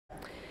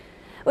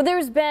Well,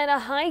 there's been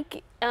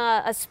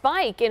a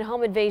spike in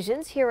home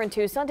invasions here in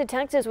Tucson.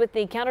 Detectives with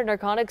the Counter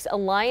Narcotics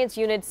Alliance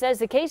unit says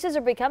the cases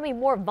are becoming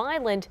more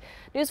violent.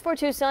 N4T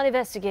Tucson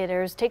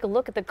investigators take a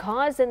look at the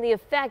cause and the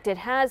effect it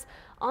has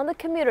on the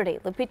community.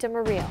 Lupita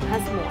Murillo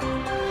has more.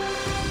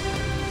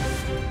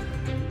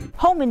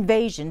 Home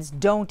invasions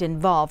don't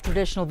involve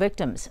traditional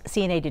victims.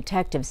 CNA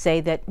detectives say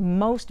that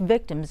most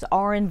victims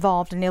are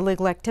involved in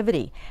illegal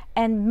activity,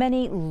 and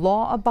many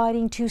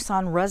law-abiding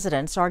Tucson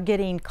residents are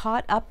getting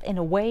caught up in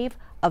a wave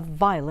of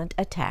violent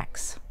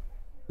attacks.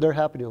 They're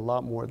happening a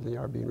lot more than they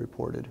are being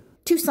reported.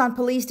 Tucson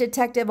Police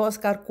Detective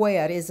Oscar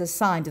Cuellar is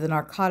assigned to the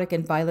Narcotic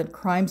and Violent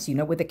Crimes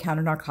Unit with the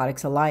Counter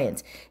Narcotics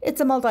Alliance.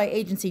 It's a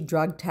multi-agency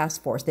drug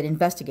task force that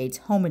investigates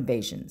home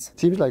invasions.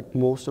 It seems like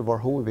most of our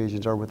home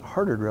invasions are with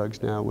harder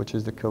drugs now, which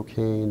is the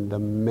cocaine, the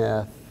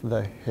meth,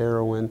 the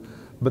heroin,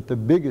 but the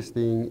biggest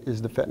thing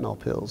is the fentanyl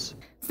pills.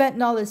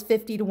 Fentanyl is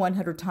 50 to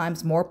 100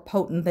 times more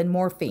potent than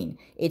morphine.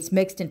 It's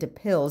mixed into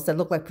pills that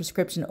look like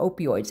prescription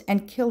opioids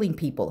and killing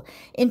people.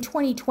 In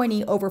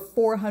 2020, over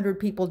 400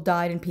 people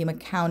died in Pima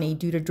County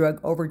due to drug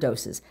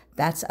overdoses.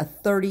 That's a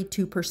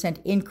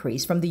 32%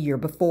 increase from the year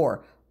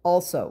before.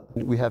 Also,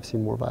 we have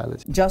seen more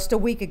violence. Just a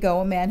week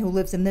ago, a man who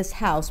lives in this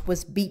house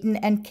was beaten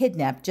and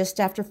kidnapped just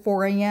after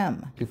 4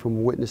 a.m. From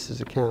a witness's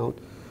account,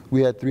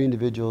 we had 3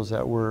 individuals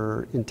that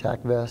were in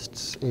tac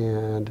vests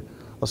and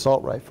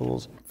assault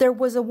rifles. There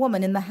was a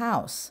woman in the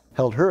house.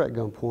 Held her at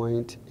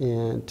gunpoint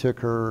and took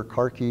her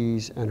car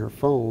keys and her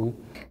phone.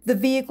 The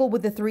vehicle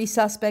with the 3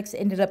 suspects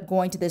ended up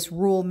going to this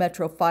rural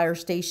metro fire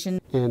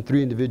station. And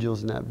 3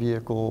 individuals in that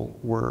vehicle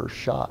were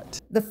shot.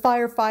 The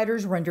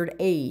firefighters rendered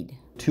aid.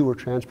 2 were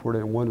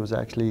transported and 1 was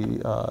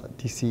actually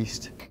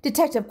deceased.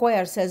 Detective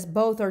Cuellar says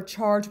both are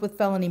charged with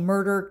felony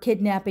murder,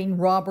 kidnapping,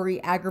 robbery,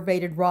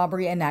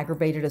 and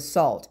aggravated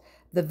assault.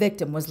 The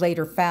victim was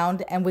later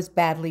found and was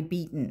badly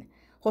beaten.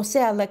 Jose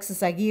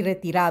Alexis Aguirre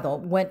Tirado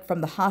went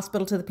from the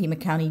hospital to the Pima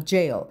County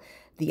Jail.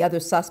 The other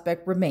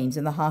suspect remains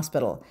in the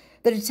hospital.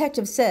 The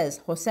detective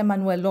says Jose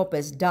Manuel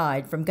Lopez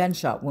died from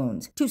gunshot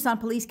wounds. Tucson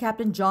Police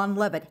Captain John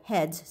Levitt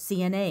heads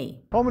CNA.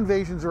 Home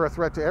invasions are a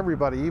threat to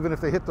everybody, even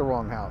if they hit the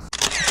wrong house.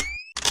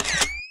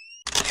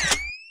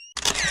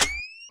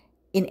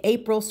 In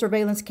April,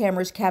 surveillance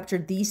cameras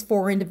captured these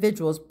 4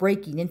 individuals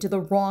breaking into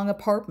the wrong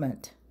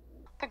apartment.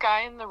 The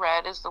guy in the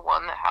red is the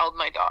one that held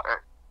my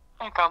daughter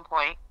at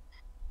gunpoint.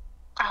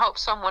 I hope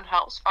someone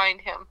helps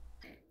find him.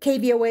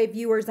 KVOA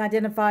viewers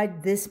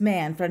identified this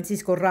man,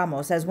 Francisco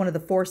Ramos, as one of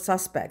the 4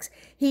 suspects.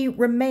 He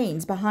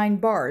remains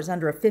behind bars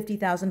under a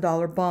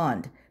 $50,000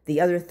 bond. The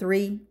other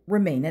 3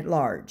 remain at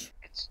large.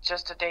 It's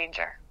just a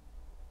danger.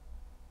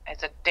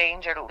 It's a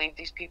danger to leave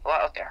these people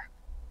out there.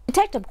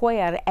 Detective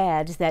Cuellar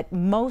adds that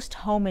most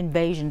home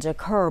invasions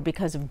occur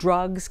because of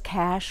drugs,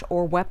 cash,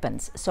 or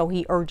weapons. So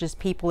he urges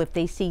people, if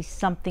they see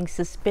something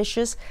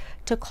suspicious,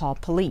 to call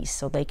police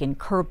so they can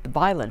curb the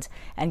violence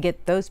and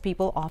get those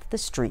people off the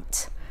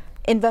streets.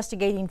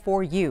 Investigating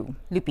for you,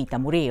 Lupita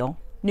Murillo,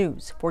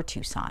 N4T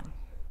Tucson.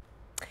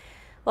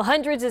 Well,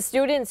 hundreds of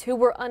students who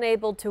were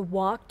unable to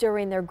walk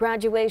during their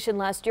graduation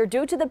last year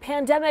due to the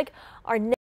pandemic are now